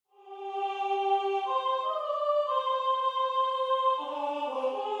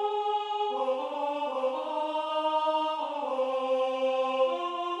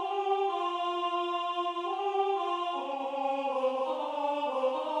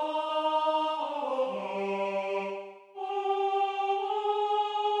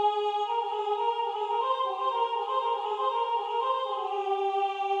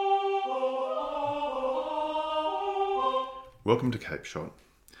Welcome to Cape Shot.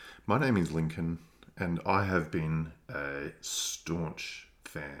 My name is Lincoln, and I have been a staunch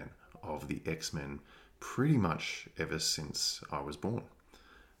fan of the X-Men pretty much ever since I was born.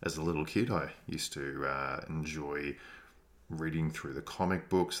 As a little kid, I used to enjoy reading through the comic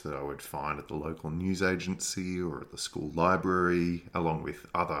books that I would find at the local news agency or at the school library, along with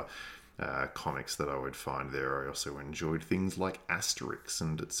other comics that I would find there. I also enjoyed things like Asterix,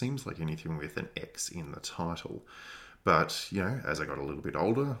 and it seems like anything with an X in the title. But, as I got a little bit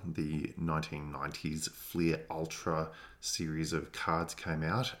older, the 1990s Fleer Ultra series of cards came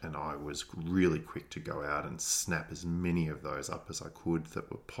out, and I was really quick to go out and snap as many of those up as I could that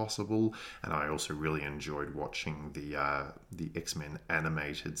were possible. And I also really enjoyed watching the X-Men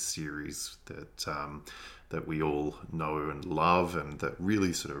animated series that we all know and love, and that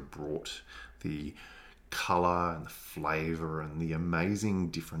really sort of brought the colour and the flavour and the amazing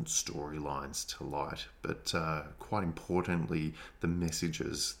different storylines to light, but quite importantly, the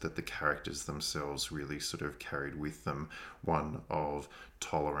messages that the characters themselves really sort of carried with them. One of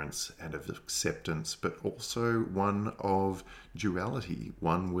tolerance and of acceptance, but also one of duality,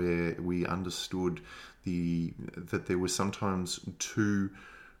 one where we understood that there were sometimes two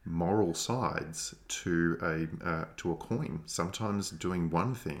moral sides to a coin. Sometimes doing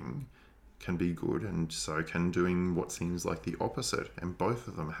one thing can be good, and so can doing what seems like the opposite. And both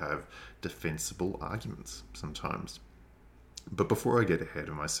of them have defensible arguments sometimes. But before I get ahead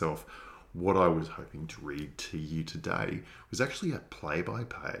of myself, what I was hoping to read to you today was actually a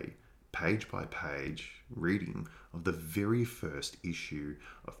play-by-play, page-by-page reading of the very first issue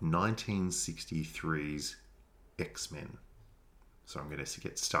of 1963's X-Men. So I'm going to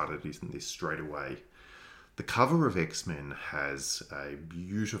get started in this straight away. The cover of X-Men has a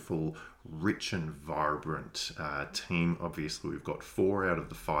beautiful, rich and vibrant team. Obviously, we've got 4 out of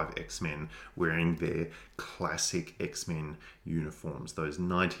the 5 X-Men wearing their classic X-Men uniforms, those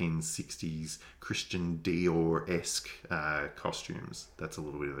 1960s Christian Dior-esque costumes. That's a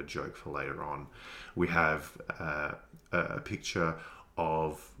little bit of a joke for later on. We have a picture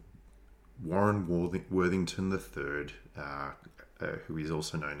of Warren Worthington III, who is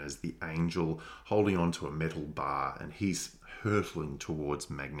also known as the Angel, holding onto a metal bar, and he's hurtling towards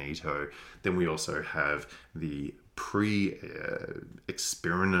Magneto. Then we also have the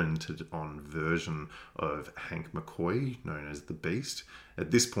experimented on version of Hank McCoy, known as the Beast. At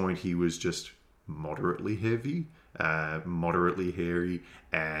this point, he was just moderately heavy, moderately hairy,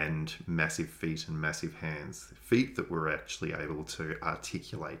 and massive feet and massive hands. Feet that were actually able to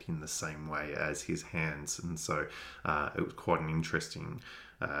articulate in the same way as his hands. And so it was quite an interesting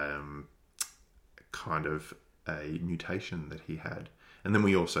kind of a mutation that he had. And then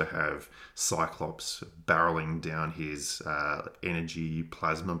we also have Cyclops barreling down his energy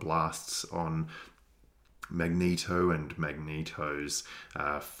plasma blasts on Magneto, and Magneto's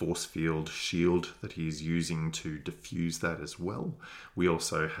force field shield that he's using to diffuse that as well. We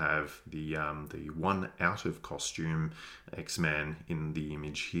also have the one out of costume X-Man in the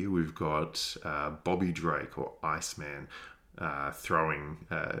image here. We've got Bobby Drake, or Iceman, throwing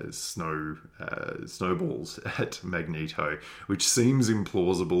snowballs at Magneto, which seems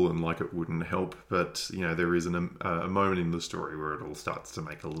implausible and like it wouldn't help, but there is a moment in the story where it all starts to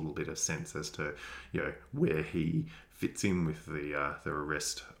make a little bit of sense as to where he fits in with the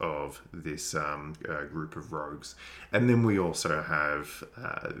rest of this group of rogues. And then we also have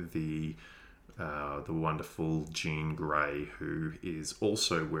the wonderful Jean Grey, who is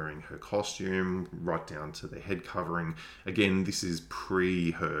also wearing her costume right down to the head covering. Again, this is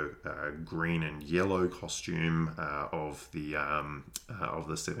pre her green and yellow costume of the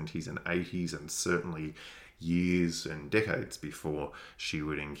 70s and 80s, and certainly years and decades before she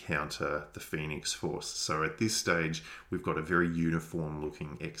would encounter the Phoenix Force. So at this stage, we've got a very uniform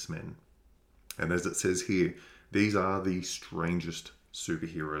looking X-Men. And as it says here, these are the strangest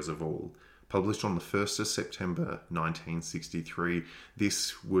superheroes of all. Published on the 1st of September 1963,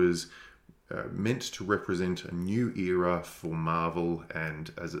 this was meant to represent a new era for Marvel,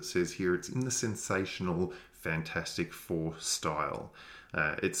 and as it says here, it's in the sensational Fantastic Four style.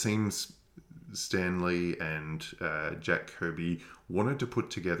 It seems Stan Lee and Jack Kirby wanted to put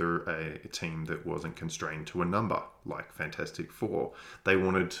together a team that wasn't constrained to a number like Fantastic Four. They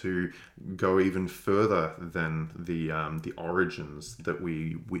wanted to go even further than the origins that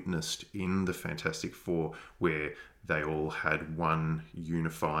we witnessed in the Fantastic Four, where they all had one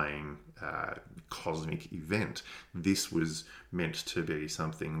unifying cosmic event. This was meant to be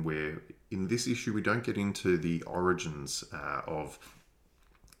something where in this issue we don't get into the origins of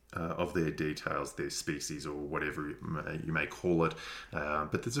of their details, their species, or whatever you may call it.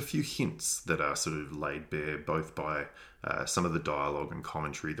 But there's a few hints that are sort of laid bare both by some of the dialogue and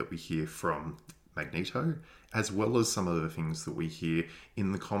commentary that we hear from Magneto, as well as some of the things that we hear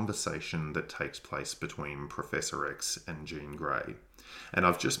in the conversation that takes place between Professor X and Jean Grey. And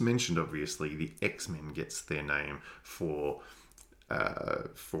I've just mentioned, obviously, the X-Men gets their name for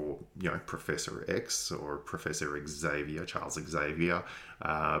Professor X or Professor Xavier, Charles Xavier.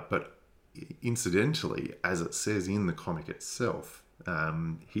 But incidentally, as it says in the comic itself,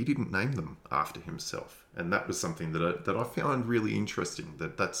 he didn't name them after himself. And that was something that I found really interesting,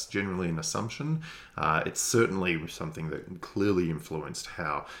 that's generally an assumption. It's certainly something that clearly influenced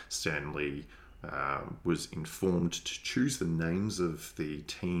how Stan Lee was informed to choose the names of the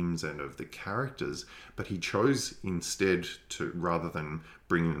teams and of the characters, but he chose instead to, rather than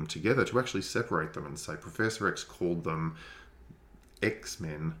bringing them together, to actually separate them and say Professor X called them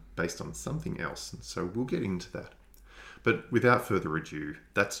X-Men based on something else. And so we'll get into that. But without further ado,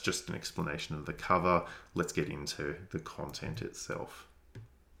 that's just an explanation of the cover. Let's get into the content itself.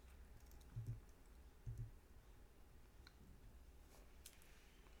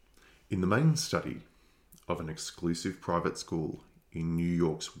 In the main study of an exclusive private school in New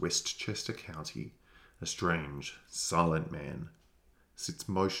York's Westchester County, a strange, silent man sits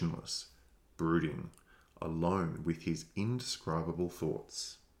motionless, brooding, alone with his indescribable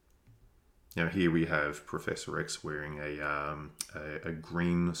thoughts. Now here we have Professor X wearing a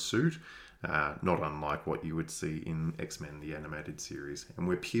green suit, not unlike what you would see in X-Men, the animated series. And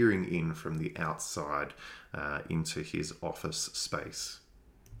we're peering in from the outside into his office space.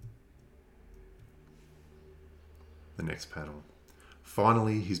 The next panel.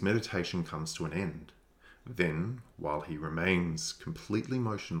 Finally, his meditation comes to an end. Then, while he remains completely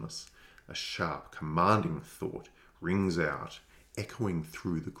motionless, a sharp, commanding thought rings out, echoing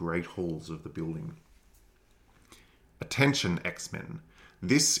through the great halls of the building. Attention, X-Men.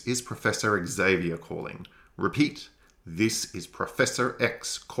 This is Professor Xavier calling. Repeat, this is Professor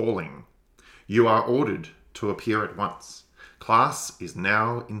X calling. You are ordered to appear at once. Class is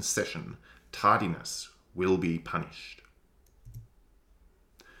now in session. Tardiness will be punished.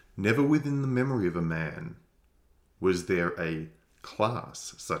 Never within the memory of a man was there a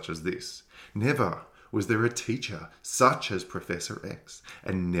class such as this. Never was there a teacher such as Professor X,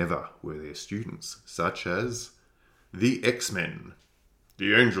 and never were there students such as the X-Men.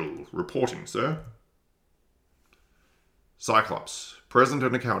 The Angel reporting, sir. Cyclops, present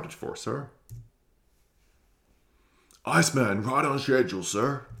and accounted for, sir. Iceman, right on schedule,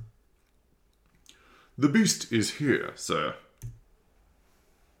 sir. The Beast is here, sir.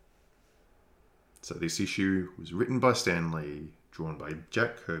 So this issue was written by Stan Lee, drawn by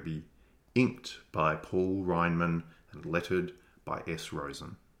Jack Kirby, inked by Paul Reinman, and lettered by S.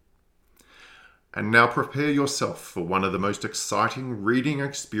 Rosen. And now prepare yourself for one of the most exciting reading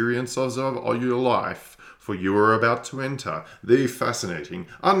experiences of your life, for you are about to enter the fascinating,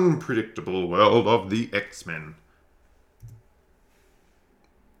 unpredictable world of the X-Men.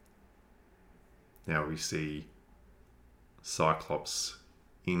 Now we see Cyclops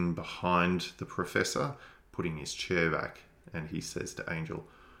in behind the professor, putting his chair back, and he says to Angel,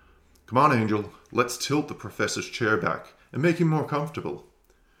 "Come on, Angel, let's tilt the professor's chair back and make him more comfortable."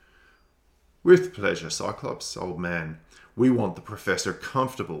 "With pleasure, Cyclops, old man. We want the professor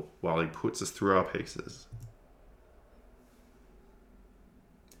comfortable while he puts us through our paces."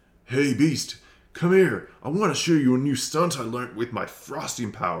 "Hey, Beast, come here. I want to show you a new stunt I learnt with my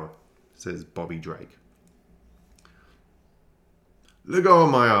frosting power," says Bobby Drake. "Let go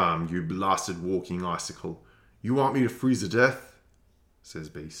of my arm, you blasted walking icicle. You want me to freeze to death?" says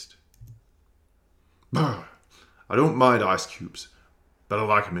Beast. "Brr, I don't mind ice cubes, but I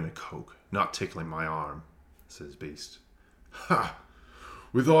like 'em in a Coke, not tickling my arm," says Beast. "Ha!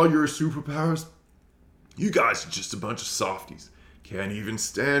 With all your superpowers, you guys are just a bunch of softies. Can't even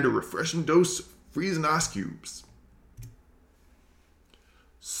stand a refreshing dose of freezing ice cubes."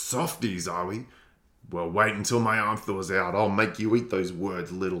 "Softies, are we? Well, wait until my arm thaws out. I'll make you eat those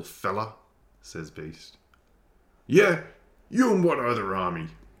words, little fella," says Beast. "Yeah, you and what other army?"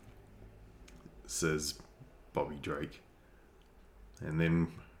 says Bobby Drake. And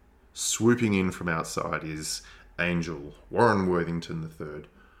then swooping in from outside is Angel, Warren Worthington III.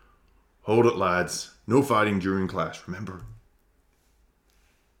 "Hold it, lads. No fighting during class, remember?"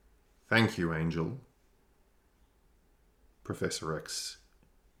 "Thank you, Angel." Professor X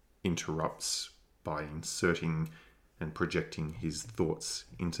interrupts by inserting and projecting his thoughts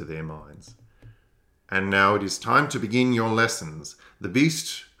into their minds. "And now it is time to begin your lessons. The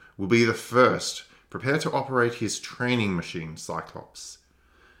Beast will be the first. Prepare to operate his training machine, Cyclops.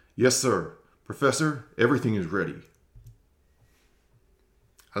 Yes, sir. Professor, everything is ready.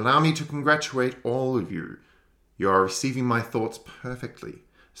 Allow me to congratulate all of you. You are receiving my thoughts perfectly.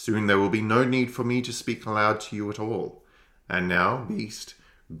 Soon there will be no need for me to speak aloud to you at all. And now, Beast,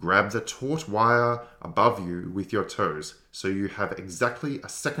 grab the taut wire above you with your toes, so you have exactly a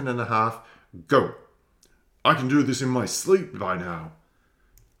second and a half. Go! I can do this in my sleep by now.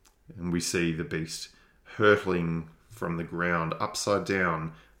 And we see the Beast hurtling from the ground upside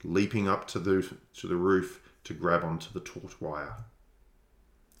down, leaping up to the roof to grab onto the taut wire.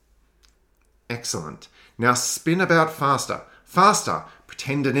 Excellent. Now spin about faster. Faster!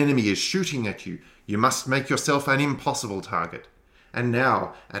 Pretend an enemy is shooting at you. You must make yourself an impossible target. And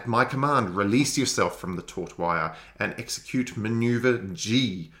now, at my command, release yourself from the taut wire and execute maneuver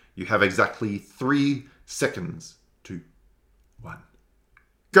G. You have exactly 3 seconds. 2, 1.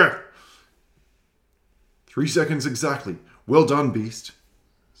 Go! 3 seconds exactly. Well done, Beast,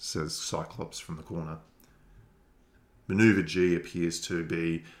 says Cyclops from the corner. Maneuver G appears to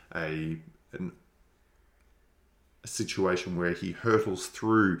be a situation where he hurtles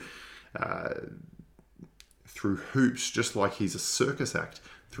through hoops, just like he's a circus act,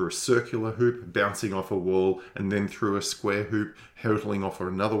 through a circular hoop, bouncing off a wall, and then through a square hoop, hurtling off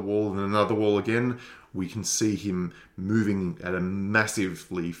another wall and another wall again. We can see him moving at a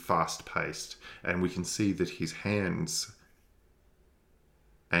massively fast pace, and we can see that his hands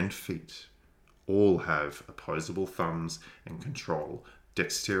and feet all have opposable thumbs and control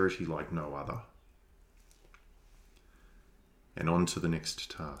dexterity like no other. And on to the next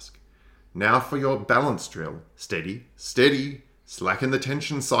task. Now for your balance drill. Steady, steady. Slacken the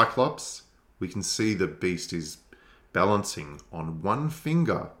tension, Cyclops. We can see the Beast is balancing on one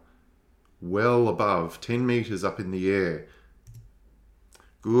finger, well above 10 meters up in the air.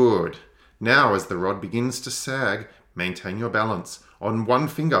 Good. Now as the rod begins to sag, maintain your balance. On one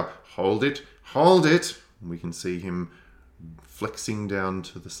finger, hold it, hold it. We can see him flexing down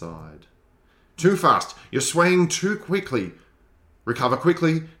to the side. Too fast. You're swaying too quickly. Recover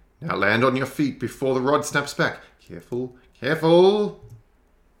quickly. Now land on your feet before the rod snaps back. Careful, careful.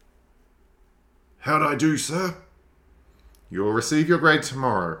 How'd I do, sir? You'll receive your grade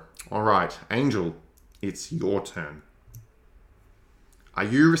tomorrow. All right, Angel, it's your turn. Are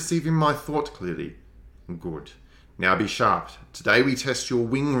you receiving my thought clearly? Good. Now be sharp. Today we test your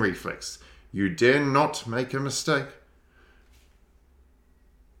wing reflex. You dare not make a mistake.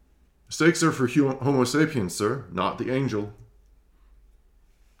 Mistakes are for Homo sapiens, sir, not the Angel.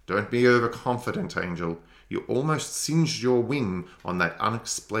 Don't be overconfident, Angel. You almost singed your wing on that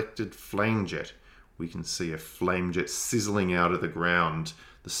unexpected flame jet. We can see a flame jet sizzling out of the ground,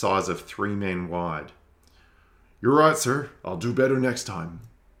 the size of 3 men wide. You're right, sir. I'll do better next time.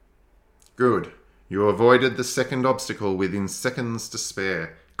 Good. You avoided the second obstacle within seconds to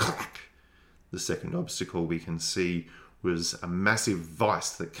spare. Clack! The second obstacle we can see was a massive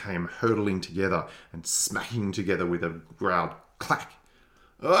vice that came hurtling together and smacking together with a loud clack.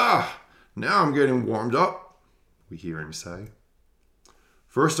 Ah! Now I'm getting warmed up, we hear him say.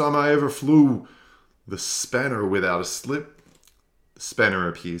 First time I ever flew the spanner without a slip. The spanner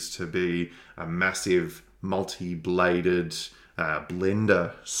appears to be a massive multi-bladed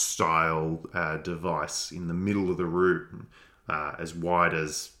blender-style device in the middle of the room, as wide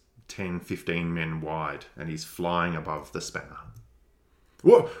as 10, 15 men wide, and he's flying above the spanner.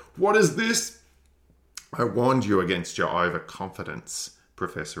 What is this? I warned you against your overconfidence,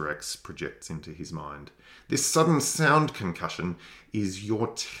 Professor X projects into his mind. This sudden sound concussion is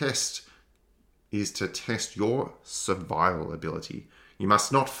to test your survival ability. You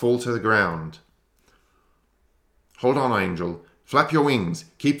must not fall to the ground. Hold on, Angel. Flap your wings.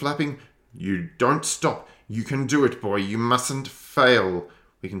 Keep flapping. You don't stop. You can do it, boy. You mustn't fail.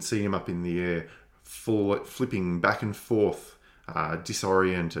 We can see him up in the air, flipping back and forth,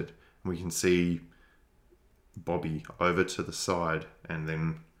 disoriented. We can see Bobby over to the side, and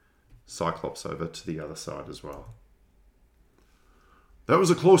then Cyclops over to the other side as well. That was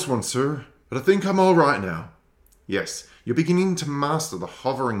a close one, sir, but I think I'm all right now. Yes, you're beginning to master the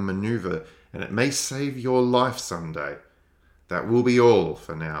hovering maneuver, and it may save your life someday. That will be all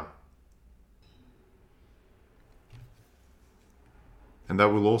for now. And that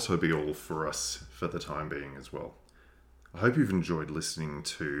will also be all for us for the time being as well. I hope you've enjoyed listening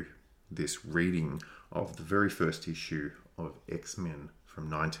to this reading of the very first issue of X-Men from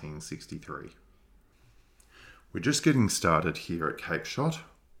 1963. We're just getting started here at Cape Shot.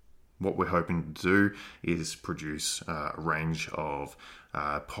 What we're hoping to do is produce a range of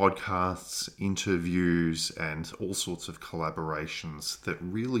podcasts, interviews, and all sorts of collaborations that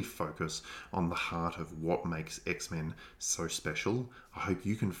really focus on the heart of what makes X-Men so special. I hope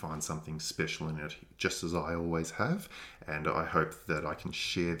you can find something special in it, just as I always have, and I hope that I can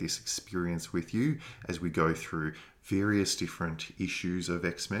share this experience with you as we go through various different issues of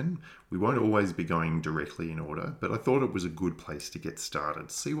X-Men. We won't always be going directly in order, but I thought it was a good place to get started.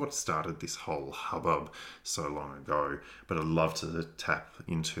 See what started this whole hubbub so long ago. But I'd love to tap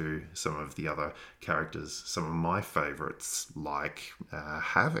into some of the other characters. Some of my favorites, like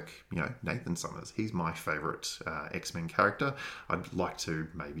Havoc, Nathan Summers. He's my favorite X-Men character. I'd like to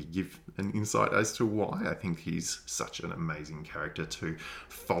maybe give an insight as to why. I think he's such an amazing character to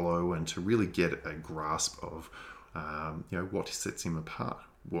follow and to really get a grasp of what sets him apart,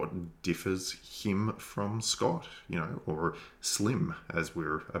 what differs him from Scott, or Slim, as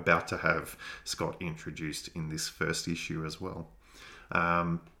we're about to have Scott introduced in this first issue as well.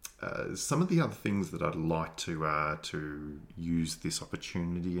 Some of the other things that I'd like to use this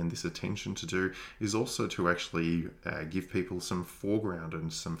opportunity and this attention to do is also to actually give people some foreground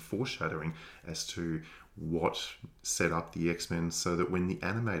and some foreshadowing as to what set up the X-Men so that when the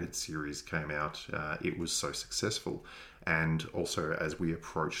animated series came out, it was so successful. And also, as we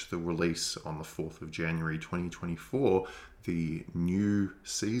approach the release on the 4th of January 2024, the new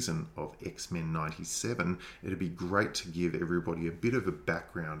season of X-Men 97, it'd be great to give everybody a bit of a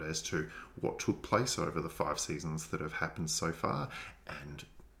background as to what took place over the 5 seasons that have happened so far and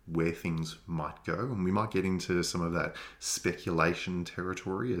where things might go. And we might get into some of that speculation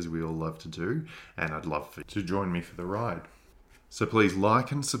territory, as we all love to do, and I'd love for you to join me for the ride. So please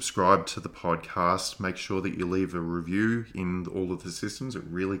like and subscribe to the podcast. Make sure that you leave a review in all of the systems. It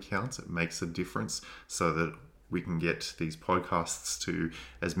really counts. It makes a difference so that we can get these podcasts to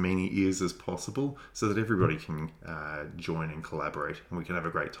as many ears as possible so that everybody can join and collaborate and we can have a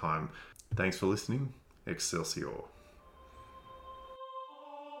great time. Thanks for listening. Excelsior.